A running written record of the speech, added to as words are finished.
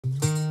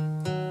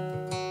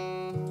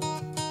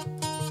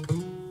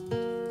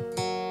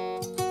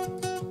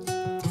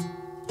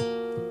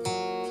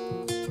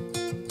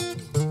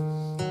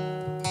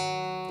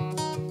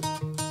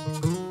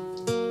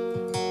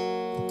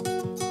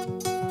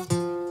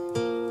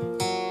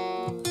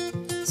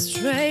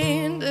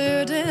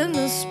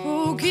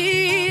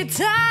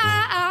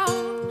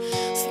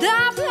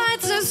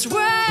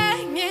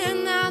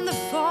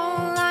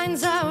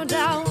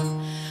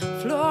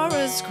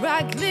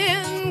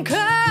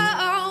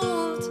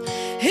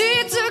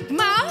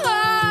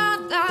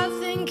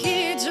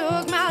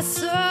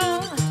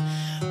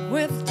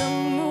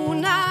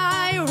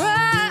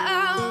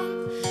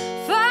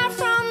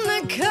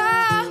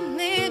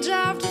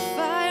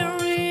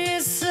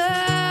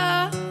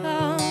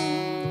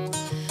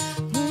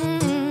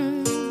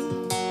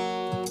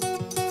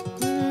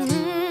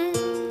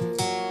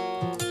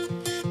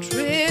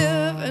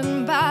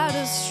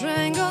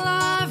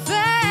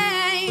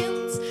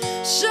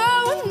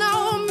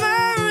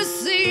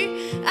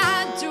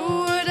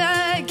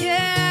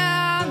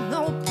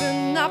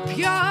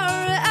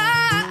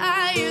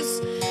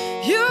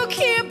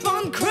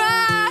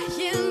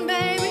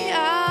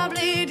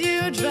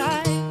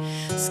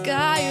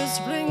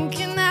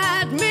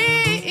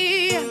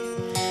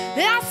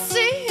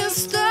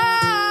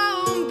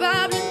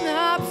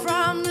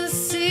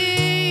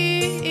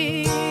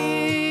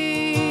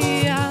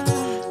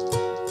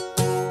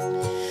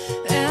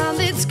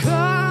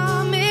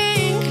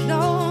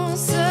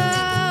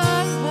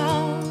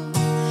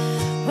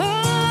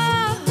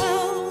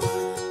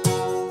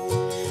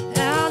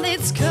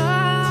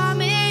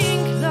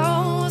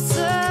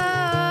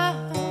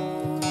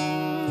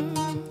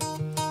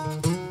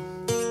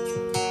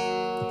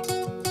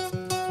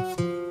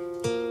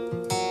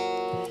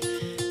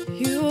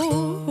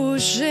who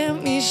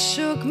gently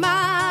shook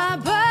my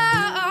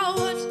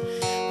boat,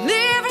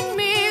 leaving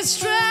me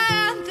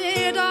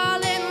stranded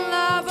all in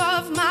love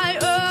of my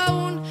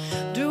own.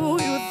 Do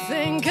you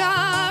think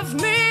of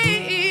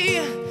me?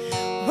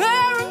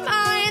 Where am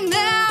I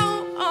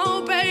now?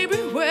 Oh baby,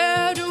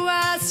 where do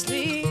I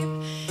sleep?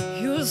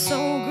 You're so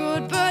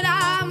good, but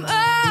I'm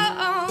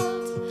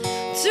old.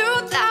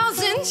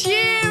 2,000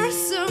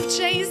 years of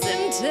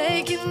chasing,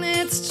 taking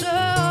its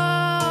toll.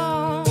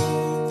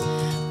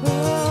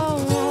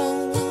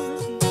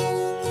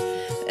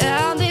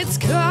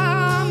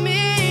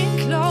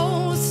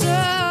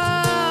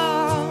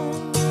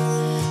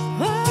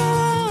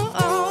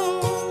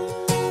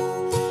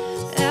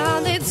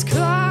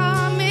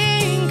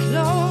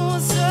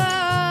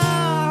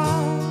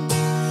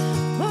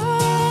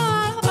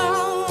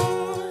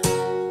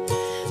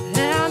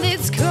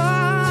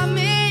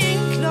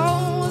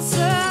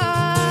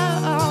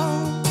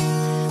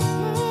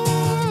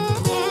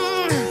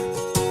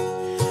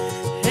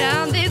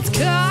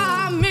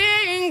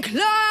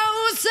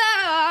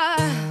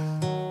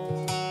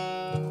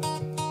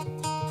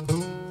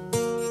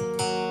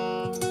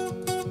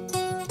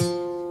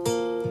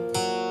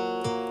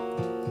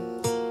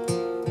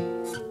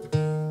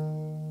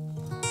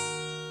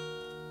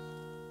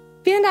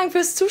 Vielen Dank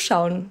fürs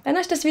Zuschauen. Wenn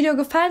euch das Video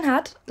gefallen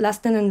hat,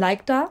 lasst einen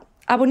Like da,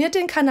 abonniert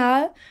den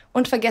Kanal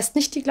und vergesst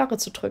nicht, die Glocke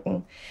zu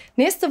drücken.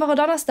 Nächste Woche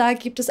Donnerstag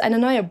gibt es eine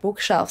neue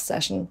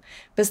Bookshelf-Session.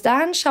 Bis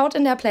dahin schaut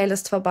in der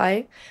Playlist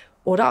vorbei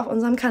oder auf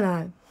unserem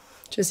Kanal.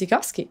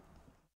 Tschüssikowski.